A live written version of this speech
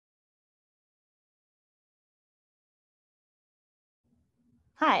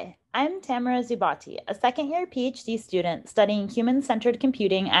Hi, I'm Tamara Zubatiy, a second-year PhD student studying human-centered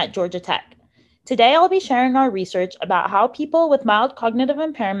computing at Georgia Tech. Today, I'll be sharing our research about how people with mild cognitive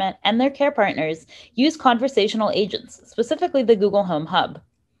impairment and their care partners use conversational agents, specifically the Google Home Hub.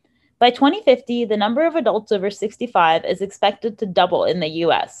 By 2050, the number of adults over 65 is expected to double in the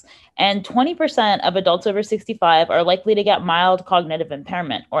US, and 20% of adults over 65 are likely to get mild cognitive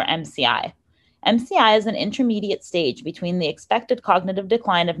impairment, or MCI. MCI is an intermediate stage between the expected cognitive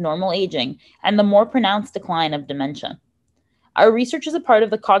decline of normal aging and the more pronounced decline of dementia. Our research is a part of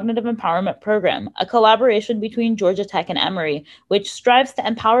the Cognitive Empowerment Program, a collaboration between Georgia Tech and Emory, which strives to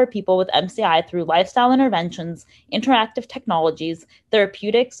empower people with MCI through lifestyle interventions, interactive technologies,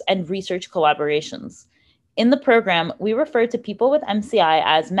 therapeutics, and research collaborations. In the program, we refer to people with MCI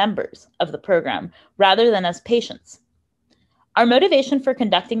as members of the program rather than as patients. Our motivation for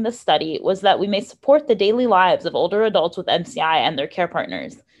conducting this study was that we may support the daily lives of older adults with MCI and their care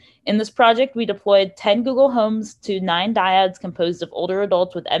partners. In this project, we deployed 10 Google Homes to 9 Dyads composed of older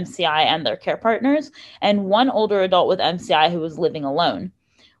adults with MCI and their care partners, and 1 older adult with MCI who was living alone.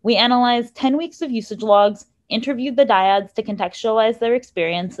 We analyzed 10 weeks of usage logs, interviewed the Dyads to contextualize their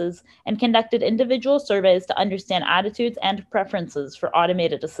experiences, and conducted individual surveys to understand attitudes and preferences for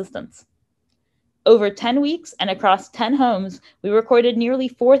automated assistance. Over 10 weeks and across 10 homes, we recorded nearly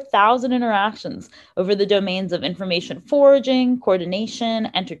 4,000 interactions over the domains of information foraging, coordination,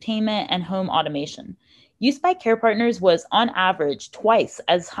 entertainment, and home automation. Use by care partners was, on average, twice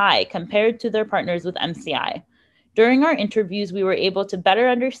as high compared to their partners with MCI. During our interviews, we were able to better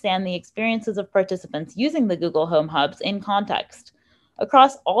understand the experiences of participants using the Google Home Hubs in context.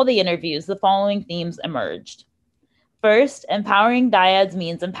 Across all the interviews, the following themes emerged. First, empowering Dyads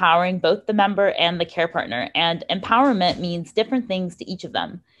means empowering both the member and the care partner, and empowerment means different things to each of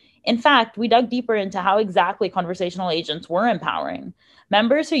them. In fact, we dug deeper into how exactly conversational agents were empowering.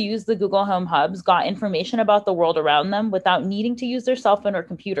 Members who used the Google Home Hubs got information about the world around them without needing to use their cell phone or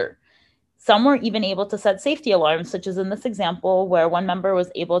computer. Some were even able to set safety alarms, such as in this example, where one member was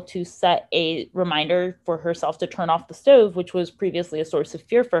able to set a reminder for herself to turn off the stove, which was previously a source of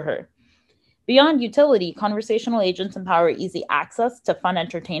fear for her. Beyond utility, conversational agents empower easy access to fun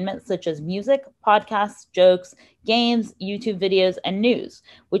entertainment such as music, podcasts, jokes, games, YouTube videos, and news,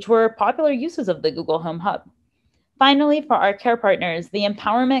 which were popular uses of the Google Home Hub. Finally, for our care partners, the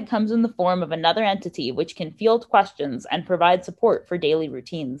empowerment comes in the form of another entity which can field questions and provide support for daily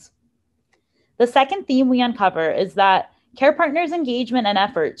routines. The second theme we uncover is that care partners' engagement and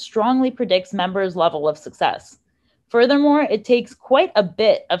effort strongly predicts members' level of success. Furthermore, it takes quite a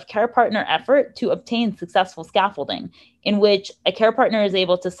bit of care partner effort to obtain successful scaffolding, in which a care partner is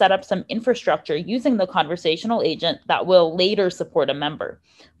able to set up some infrastructure using the conversational agent that will later support a member.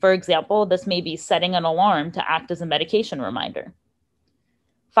 For example, this may be setting an alarm to act as a medication reminder.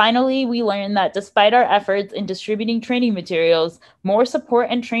 Finally, we learned that despite our efforts in distributing training materials, more support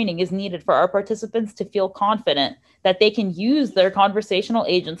and training is needed for our participants to feel confident that they can use their conversational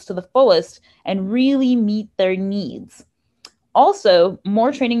agents to the fullest and really meet their needs. Also,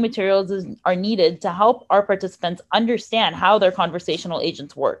 more training materials are needed to help our participants understand how their conversational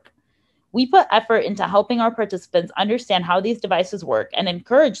agents work. We put effort into helping our participants understand how these devices work and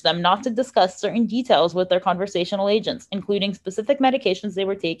encourage them not to discuss certain details with their conversational agents, including specific medications they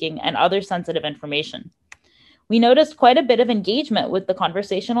were taking and other sensitive information. We noticed quite a bit of engagement with the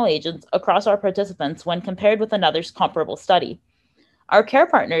conversational agents across our participants when compared with another comparable study. Our care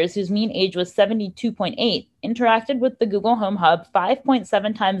partners, whose mean age was 72.8, interacted with the Google Home Hub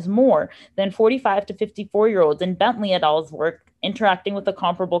 5.7 times more than 45 to 54-year-olds in Bentley et al.'s work interacting with a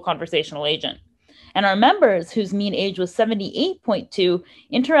comparable conversational agent. And our members, whose mean age was 78.2,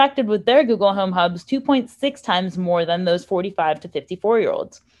 interacted with their Google Home Hubs 2.6 times more than those 45 to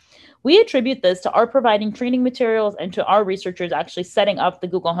 54-year-olds. We attribute this to our providing training materials and to our researchers actually setting up the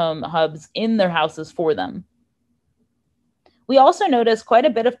Google Home Hubs in their houses for them. We also noticed quite a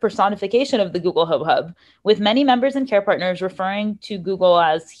bit of personification of the Google Home Hub, with many members and care partners referring to Google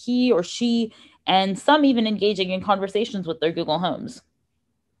as he or she, and some even engaging in conversations with their Google Homes.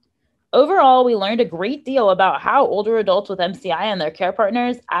 Overall, we learned a great deal about how older adults with MCI and their care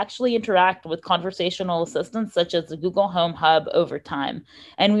partners actually interact with conversational assistants such as the Google Home Hub over time,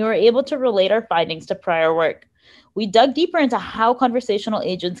 and we were able to relate our findings to prior work. We dug deeper into how conversational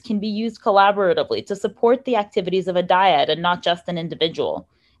agents can be used collaboratively to support the activities of a dyad and not just an individual.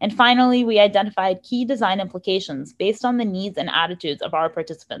 And finally, we identified key design implications based on the needs and attitudes of our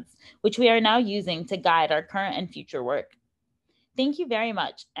participants, which we are now using to guide our current and future work. Thank you very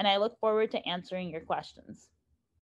much, and I look forward to answering your questions.